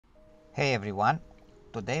Hey everyone,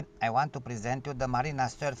 today I want to present you the Marina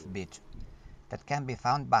Surf Beach that can be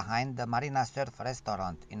found behind the Marina Surf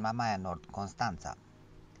restaurant in Mamaia, North Constanța.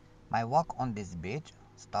 My walk on this beach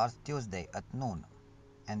starts Tuesday at noon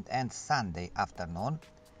and ends Sunday afternoon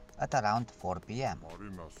at around 4 p.m.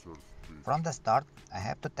 From the start, I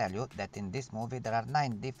have to tell you that in this movie there are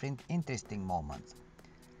 9 different interesting moments,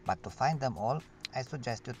 but to find them all, I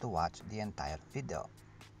suggest you to watch the entire video.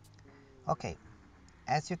 Okay,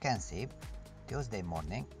 as you can see, Tuesday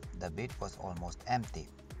morning, the beach was almost empty.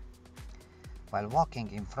 While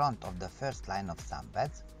walking in front of the first line of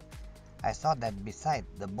sunbeds, I saw that beside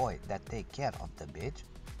the boy that take care of the beach,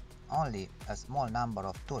 only a small number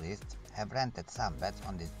of tourists have rented sunbeds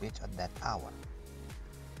on this beach at that hour.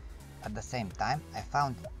 At the same time, I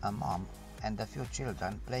found a mom and a few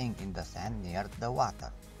children playing in the sand near the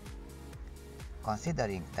water.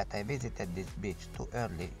 Considering that I visited this beach too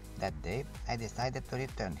early that day, I decided to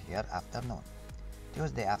return here afternoon.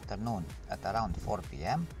 Tuesday afternoon at around 4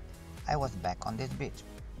 p.m. I was back on this beach.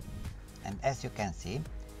 And as you can see,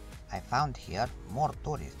 I found here more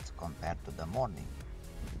tourists compared to the morning.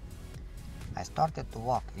 I started to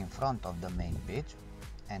walk in front of the main beach,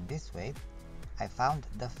 and this way I found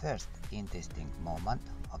the first interesting moment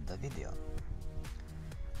of the video.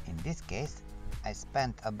 In this case, I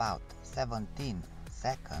spent about 17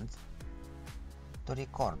 seconds to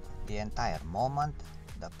record the entire moment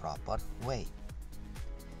the proper way.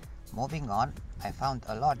 Moving on, I found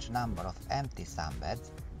a large number of empty sunbeds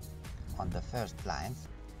on the first lines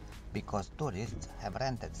because tourists have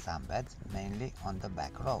rented sunbeds mainly on the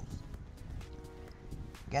back rows.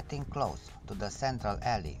 Getting close to the central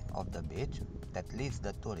alley of the beach that leads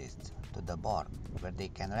the tourists to the bar where they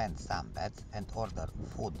can rent sunbeds and order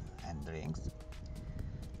food and drinks,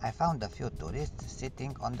 I found a few tourists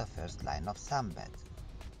sitting on the first line of sunbeds.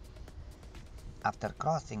 After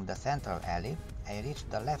crossing the central alley, I reached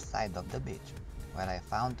the left side of the beach, where I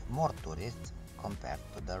found more tourists compared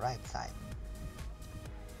to the right side.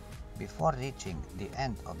 Before reaching the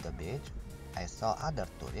end of the beach, I saw other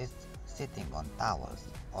tourists sitting on towels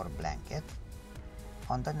or blankets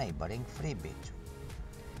on the neighboring free beach.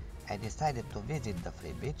 I decided to visit the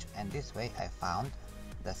free beach, and this way I found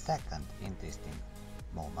the second interesting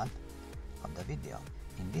moment of the video.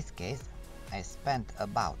 In this case, I spent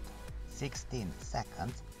about 16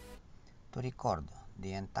 seconds to record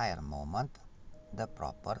the entire moment the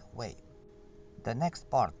proper way. The next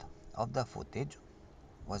part of the footage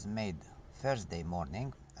was made Thursday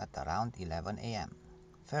morning at around 11 a.m.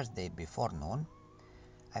 Thursday before noon,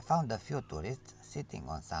 I found a few tourists sitting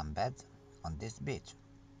on sunbeds on this beach.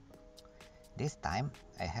 This time,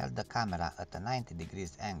 I held the camera at a 90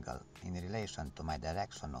 degrees angle in relation to my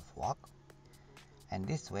direction of walk, and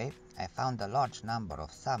this way I found a large number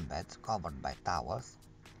of sunbeds covered by towels,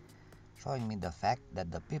 showing me the fact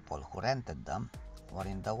that the people who rented them were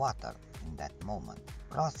in the water in that moment.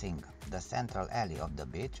 Crossing the central alley of the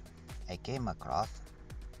beach, I came across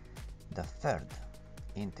the third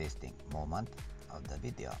interesting moment of the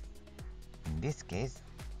video. In this case,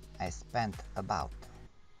 I spent about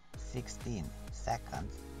 16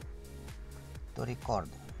 seconds to record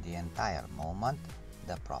the entire moment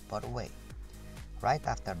the proper way. Right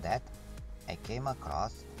after that, I came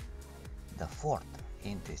across the fourth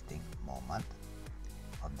interesting moment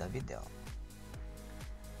of the video.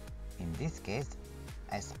 In this case,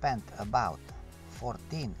 I spent about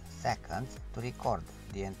 14 seconds to record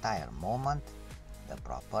the entire moment the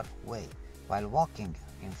proper way. While walking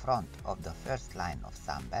in front of the first line of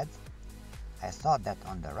sunbeds, I saw that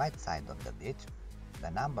on the right side of the beach,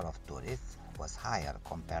 the number of tourists was higher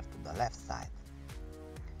compared to the left side.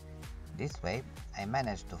 This way, I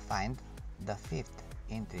managed to find the fifth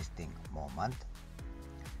interesting moment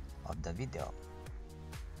of the video.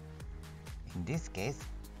 In this case,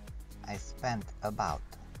 I spent about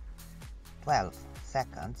 12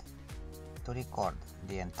 seconds to record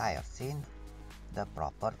the entire scene the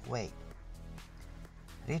proper way.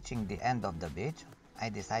 Reaching the end of the beach, I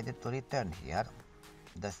decided to return here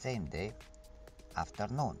the same day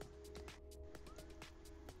afternoon.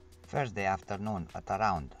 Thursday afternoon at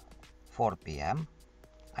around 4 p.m.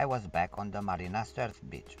 I was back on the Marina Surf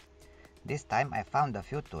Beach. This time I found a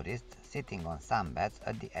few tourists sitting on sunbeds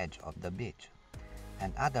at the edge of the beach,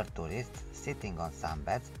 and other tourists sitting on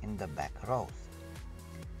sunbeds in the back rows.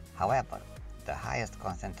 However, the highest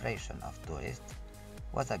concentration of tourists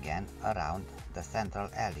was again around the central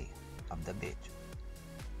alley of the beach.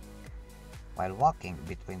 While walking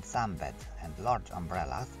between sunbeds and large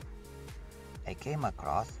umbrellas, I came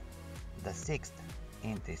across the sixth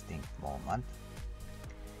interesting moment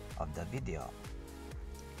of the video.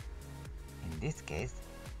 In this case,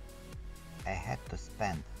 I had to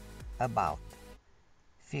spend about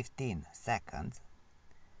 15 seconds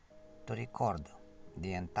to record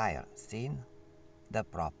the entire scene the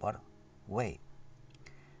proper way.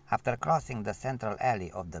 After crossing the central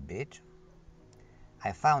alley of the beach,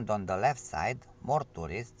 I found on the left side more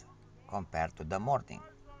tourists compared to the morning.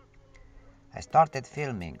 I started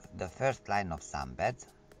filming the first line of sunbeds,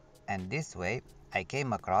 and this way I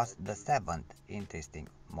came across the seventh interesting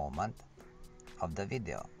moment of the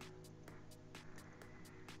video.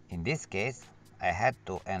 In this case, I had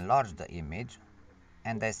to enlarge the image,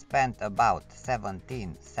 and I spent about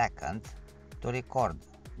 17 seconds to record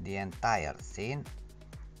the entire scene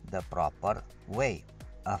the proper way.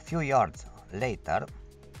 A few yards later,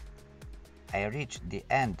 I reached the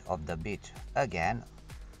end of the beach again,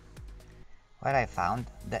 where I found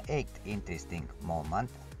the eighth interesting moment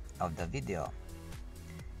of the video.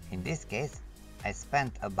 In this case, I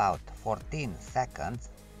spent about 14 seconds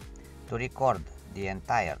to record the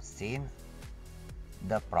entire scene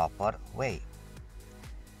the proper way.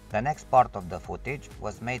 The next part of the footage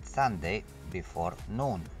was made Sunday before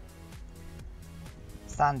noon.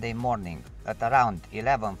 Sunday morning at around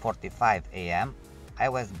 11:45 a.m. I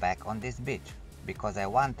was back on this beach because I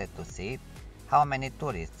wanted to see how many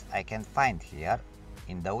tourists I can find here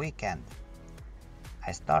in the weekend.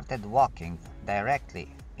 I started walking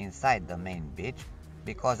directly inside the main beach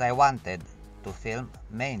because I wanted to film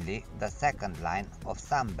mainly the second line of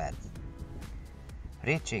sunbeds.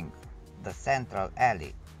 Reaching the central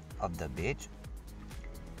alley of the beach,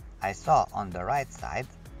 I saw on the right side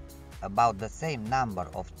about the same number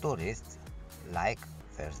of tourists like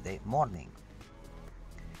Thursday morning.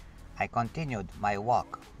 I continued my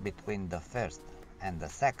walk between the first and the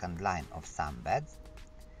second line of sunbeds,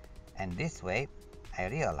 and this way I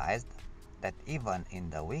realized that even in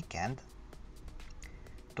the weekend,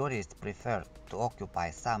 tourists prefer to occupy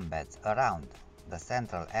sunbeds around the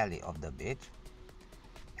central alley of the beach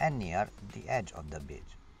and near the edge of the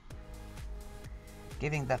beach.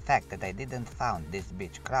 Given the fact that I didn't find this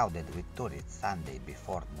beach crowded with tourists Sunday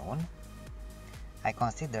before noon, I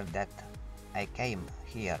considered that I came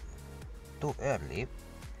here too early,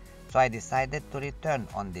 so I decided to return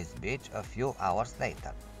on this beach a few hours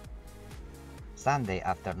later. Sunday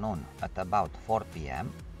afternoon at about 4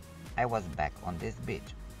 p.m., I was back on this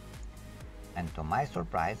beach, and to my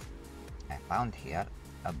surprise, I found here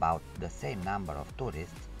about the same number of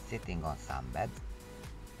tourists sitting on sunbeds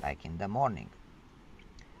like in the morning.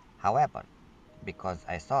 However, because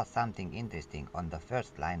I saw something interesting on the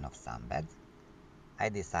first line of sunbeds, I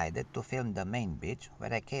decided to film the main beach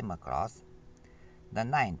where I came across the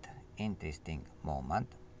ninth interesting moment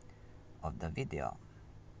of the video.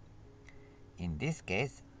 In this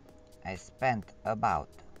case, I spent about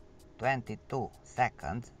 22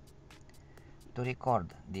 seconds to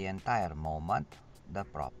record the entire moment the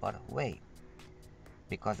proper way,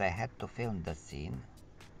 because I had to film the scene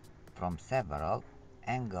from several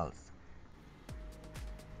angles.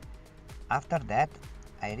 After that,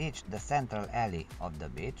 I reached the central alley of the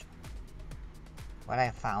beach, where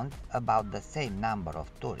I found about the same number of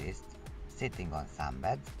tourists sitting on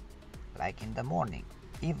sunbeds like in the morning.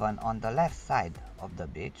 Even on the left side of the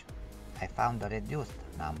beach, I found a reduced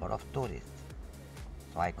number of tourists,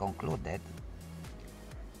 so I concluded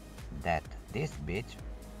that this beach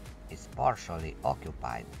is partially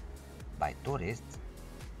occupied by tourists,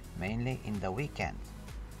 mainly in the weekends.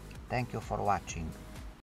 Thank you for watching.